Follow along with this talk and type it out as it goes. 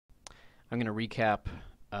I'm going to recap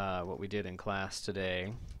what we did in class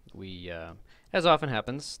today. We, as often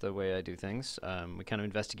happens, the way I do things, we kind of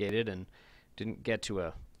investigated and didn't get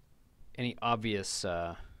to any obvious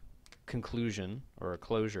conclusion or a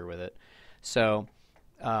closure with it. So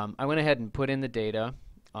I went ahead and put in the data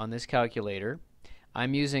on this calculator.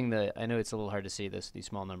 I'm using the, I know it's a little hard to see these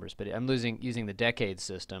small numbers, but I'm using the decade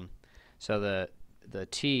system. So the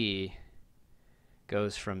t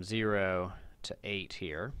goes from 0 to 8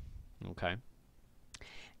 here. Okay.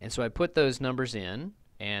 And so I put those numbers in,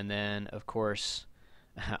 and then, of course,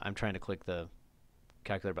 I'm trying to click the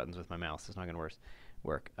calculator buttons with my mouse. It's not going to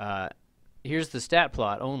work. Here's the stat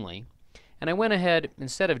plot only. And I went ahead,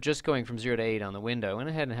 instead of just going from 0 to 8 on the window, I went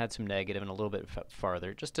ahead and had some negative and a little bit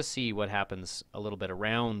farther, just to see what happens a little bit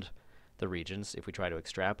around the regions if we try to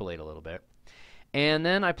extrapolate a little bit. And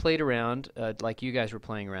then I played around, like you guys were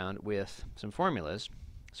playing around, with some formulas.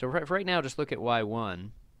 So right now, just look at y1.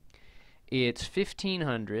 It's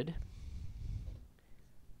 1,500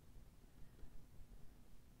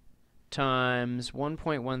 times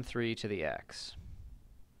 1.13 to the x.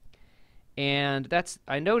 And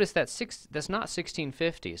I noticed that's not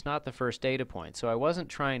 1650. It's not the first data point. So I wasn't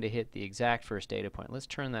trying to hit the exact first data point. Let's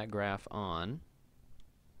turn that graph on.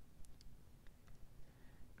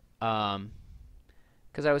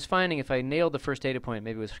 Because I was finding if I nailed the first data point,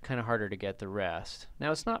 maybe it was kind of harder to get the rest.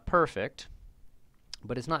 Now, it's not perfect,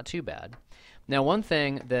 but it's not too bad. Now, one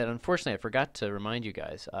thing that unfortunately I forgot to remind you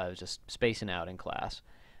guys, I was just spacing out in class.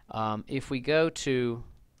 If we go to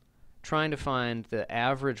trying to find the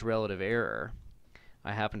average relative error,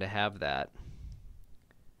 I happen to have that.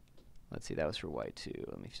 Let's see, that was for y2.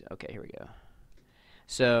 Let me see. Okay, here we go.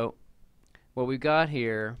 So what we've got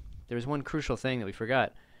here, there's one crucial thing that we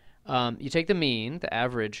forgot. You take the mean, the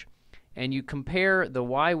average, and you compare the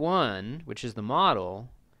y1, which is the model,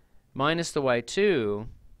 minus the y2,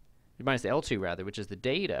 minus the L2 rather, which is the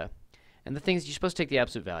data, and the things you're supposed to take the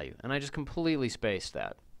absolute value. And I just completely spaced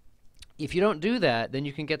that. If you don't do that, then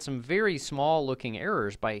you can get some very small looking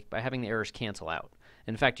errors by having the errors cancel out.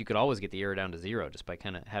 In fact, you could always get the error down to 0 just by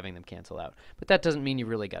kind of having them cancel out. But that doesn't mean you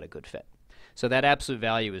really got a good fit. So that absolute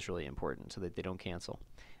value is really important so that they don't cancel.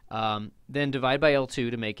 Then divide by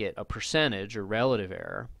L2 to make it a percentage or relative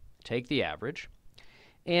error. Take the average.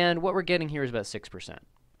 And what we're getting here is about 6%.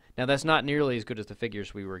 Now, that's not nearly as good as the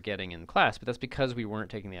figures we were getting in class, but that's because we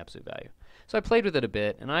weren't taking the absolute value. So I played with it a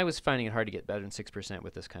bit, and I was finding it hard to get better than 6%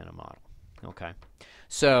 with this kind of model. Okay.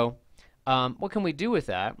 So what can we do with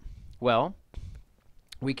that? Well,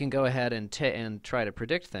 we can go ahead and try to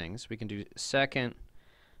predict things. We can do second,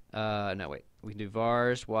 no, wait. We can do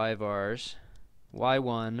vars,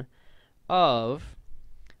 y1 of,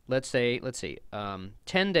 let's see, 10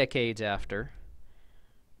 decades after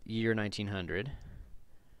year 1900.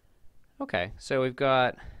 Okay, so we've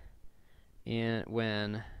got in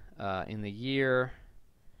the year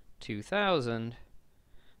 2000,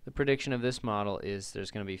 the prediction of this model is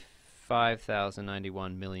there's going to be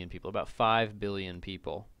 5,091 million people, about 5 billion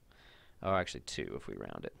people, or actually 2 if we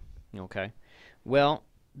round it. Okay, well,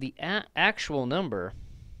 the actual number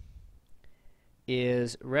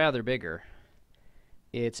is rather bigger.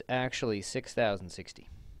 It's actually 6,060.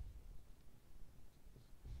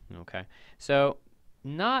 Okay, so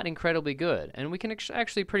not incredibly good, and we can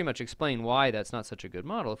actually pretty much explain why that's not such a good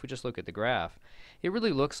model if we just look at the graph. It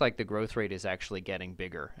really looks like the growth rate is actually getting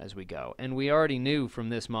bigger as we go, and we already knew from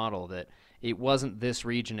this model that it wasn't this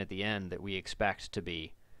region at the end that we expect to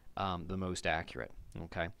be the most accurate.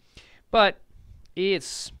 Okay, but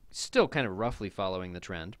it's still kind of roughly following the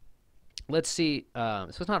trend. Let's see, so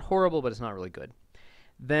it's not horrible, but it's not really good.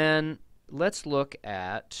 Then let's look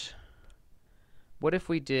at, what if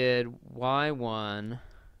we did y1,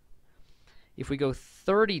 if we go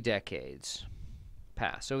 30 decades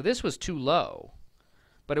past? So this was too low,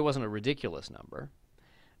 but it wasn't a ridiculous number.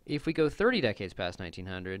 If we go 30 decades past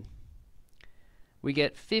 1900, we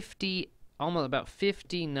get almost about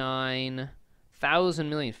 59,000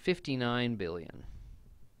 million, 59 billion.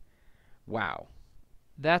 Wow.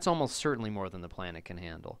 That's almost certainly more than the planet can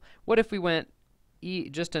handle. What if we went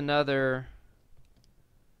just another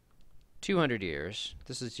 200 years,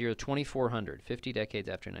 this is year 2400, 50 decades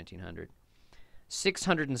after 1900,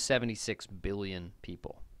 676 billion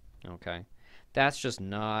people. Okay, that's just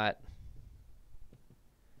not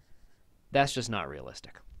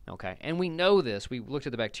realistic. Okay, and we know this. We looked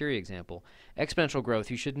at the bacteria example. Exponential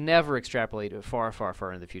growth, you should never extrapolate it far, far,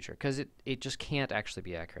 far into the future because it just can't actually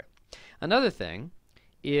be accurate. Another thing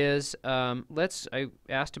is, I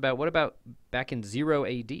asked about what about back in 0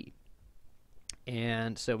 AD.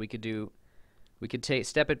 And so we could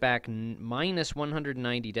step it back minus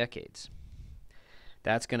 190 decades.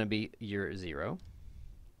 That's going to be year 0.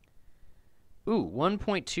 Ooh,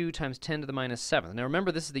 1.2 times 10 to the minus 7th. Now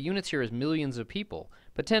remember, this is the units here is millions of people,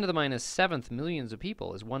 but 10 to the minus 7th millions of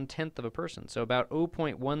people is 1/10 of a person, so about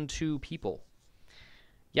 0.12 people.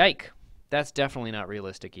 Yike! That's definitely not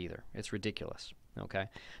realistic either. It's ridiculous. Okay,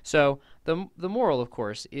 so the moral, of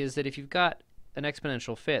course, is that if you've got an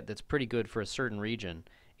exponential fit that's pretty good for a certain region,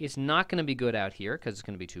 it's not going to be good out here because it's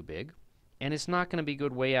going to be too big, and it's not going to be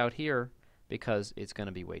good way out here because it's going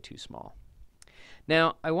to be way too small.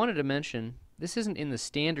 Now, I wanted to mention, this isn't in the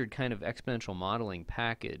standard kind of exponential modeling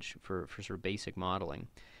package for sort of basic modeling.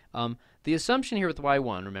 The assumption here with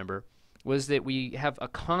y1, remember, was that we have a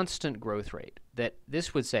constant growth rate. That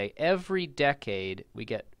this would say every decade we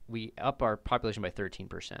up our population by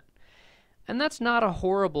 13%. And that's not a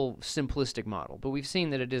horrible simplistic model, but we've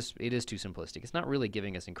seen that it is too simplistic. It's not really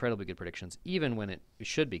giving us incredibly good predictions, even when it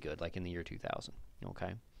should be good, like in the year 2000,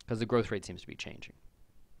 okay? Because the growth rate seems to be changing.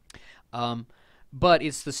 But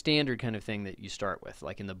it's the standard kind of thing that you start with,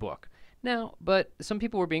 like in the book. Now, but some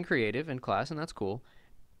people were being creative in class, and that's cool,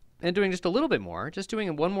 and doing just a little bit more, just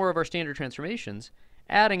doing one more of our standard transformations,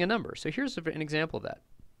 adding a number. So here's an example of that.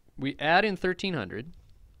 We add in 1300,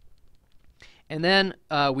 and then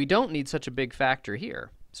we don't need such a big factor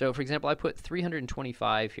here. So for example, I put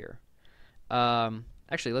 325 here.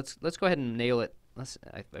 Actually, let's go ahead and nail it.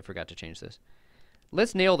 I forgot to change this.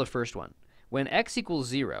 Let's nail the first one. When x equals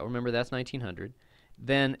 0, remember that's 1900,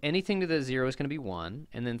 then anything to the 0 is going to be 1,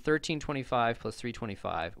 and then 1325 plus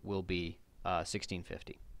 325 will be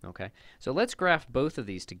 1650. Okay, so let's graph both of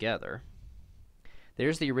these together.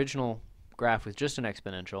 There's the original graph with just an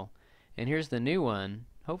exponential, and here's the new one.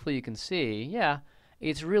 Hopefully you can see, yeah,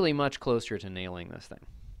 it's really much closer to nailing this thing.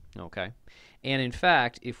 Okay, and in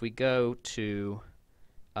fact, if we go to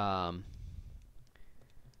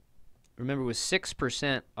remember, it was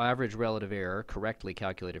 6% average relative error correctly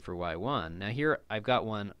calculated for y1. Now here I've got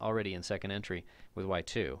one already in second entry with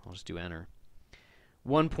y2. I'll just do enter.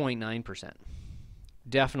 1.9%.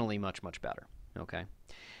 Definitely much, much better. Okay.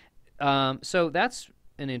 So that's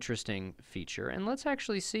an interesting feature. And let's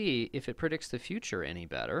actually see if it predicts the future any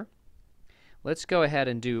better. Let's go ahead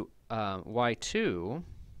and do y2.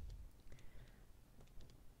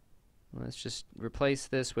 Let's just replace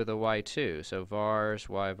this with a y2. So vars,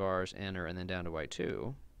 y vars, enter, and then down to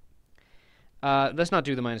y2. Let's not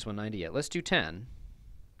do the minus 190 yet. Let's do 10.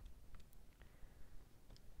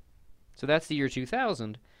 So that's the year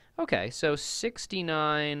 2000. Okay, so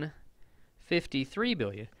 69.53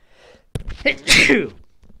 billion.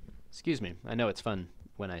 Excuse me. I know it's fun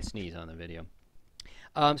when I sneeze on the video.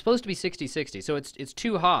 It's supposed to be 60-60, so it's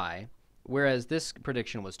too high, whereas this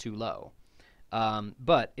prediction was too low.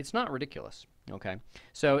 But it's not ridiculous, okay?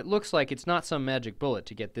 So it looks like it's not some magic bullet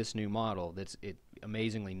to get this new model it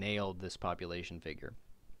amazingly nailed this population figure.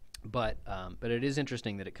 But it is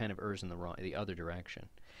interesting that it kind of errs in the other direction.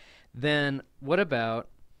 Then what about,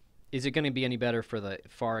 is it going to be any better for the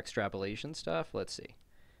far extrapolation stuff? Let's see.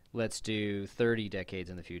 Let's do 30 decades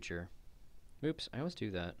in the future. Oops, I always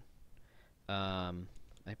do that. I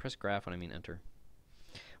press graph when I mean enter.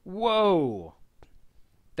 Whoa!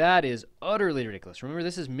 That is utterly ridiculous. Remember,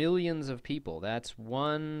 this is millions of people. That's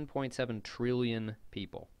 1.7 trillion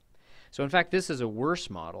people. So in fact, this is a worse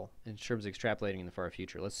model in terms of extrapolating in the far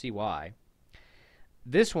future. Let's see why.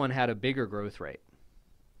 This one had a bigger growth rate.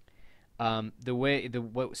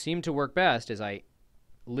 What seemed to work best is I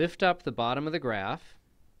lift up the bottom of the graph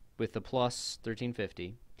with the plus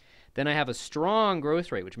 1350. Then I have a strong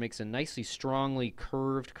growth rate, which makes a nicely strongly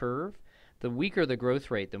curved curve. The weaker the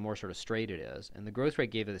growth rate, the more sort of straight it is. And the growth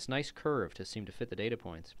rate gave it this nice curve to seem to fit the data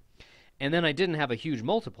points. And then I didn't have a huge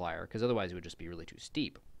multiplier, because otherwise it would just be really too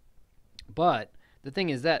steep. But the thing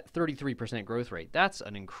is that 33% growth rate, that's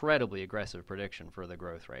an incredibly aggressive prediction for the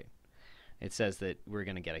growth rate. It says that we're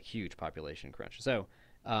going to get a huge population crunch. So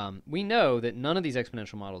we know that none of these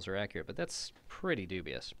exponential models are accurate, but that's pretty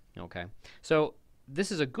dubious. Okay, so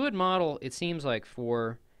this is a good model, it seems like,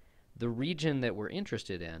 for the region that we're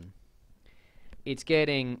interested in.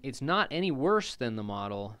 It's not any worse than the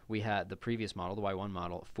model we had, the previous model, the Y1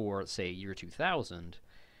 model, for, say, year 2000.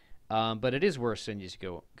 But it is worse when you just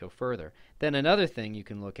go further. Then another thing you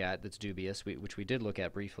can look at that's dubious, which we did look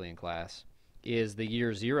at briefly in class, is the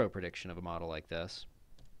year 0 prediction of a model like this.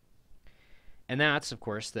 And that's, of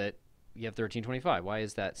course, that you have 1325. Why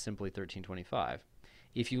is that simply 1325?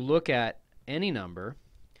 If you look at any number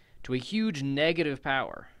to a huge negative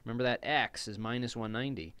power, remember that x is minus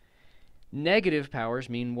 190. Negative powers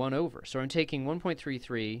mean 1 over. So I'm taking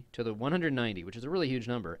 1.33 to the 190, which is a really huge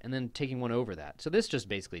number, and then taking 1 over that. So this just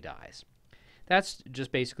basically dies. That's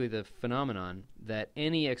just basically the phenomenon that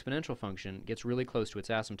any exponential function gets really close to its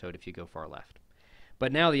asymptote if you go far left.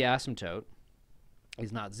 But now the asymptote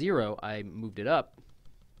is not 0. I moved it up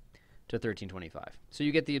to 1325. So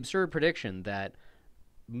you get the absurd prediction that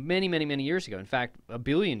many, many, many years ago, in fact, a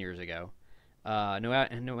billion years ago,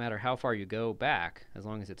 no matter how far you go back, as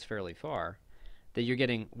long as it's fairly far, that you're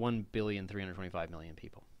getting 1,325,000,000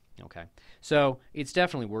 people. Okay, so it's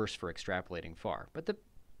definitely worse for extrapolating far. But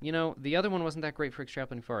the other one wasn't that great for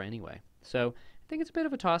extrapolating far anyway. So I think it's a bit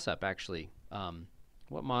of a toss-up, actually.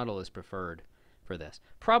 What model is preferred for this?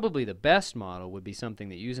 Probably the best model would be something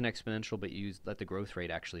that use an exponential, but let the growth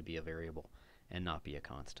rate actually be a variable and not be a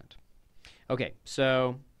constant. Okay,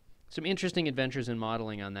 so some interesting adventures in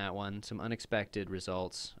modeling on that one. Some unexpected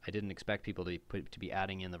results. I didn't expect people to be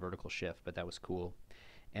adding in the vertical shift, but that was cool.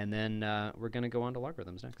 And then we're going to go on to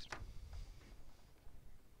logarithms next.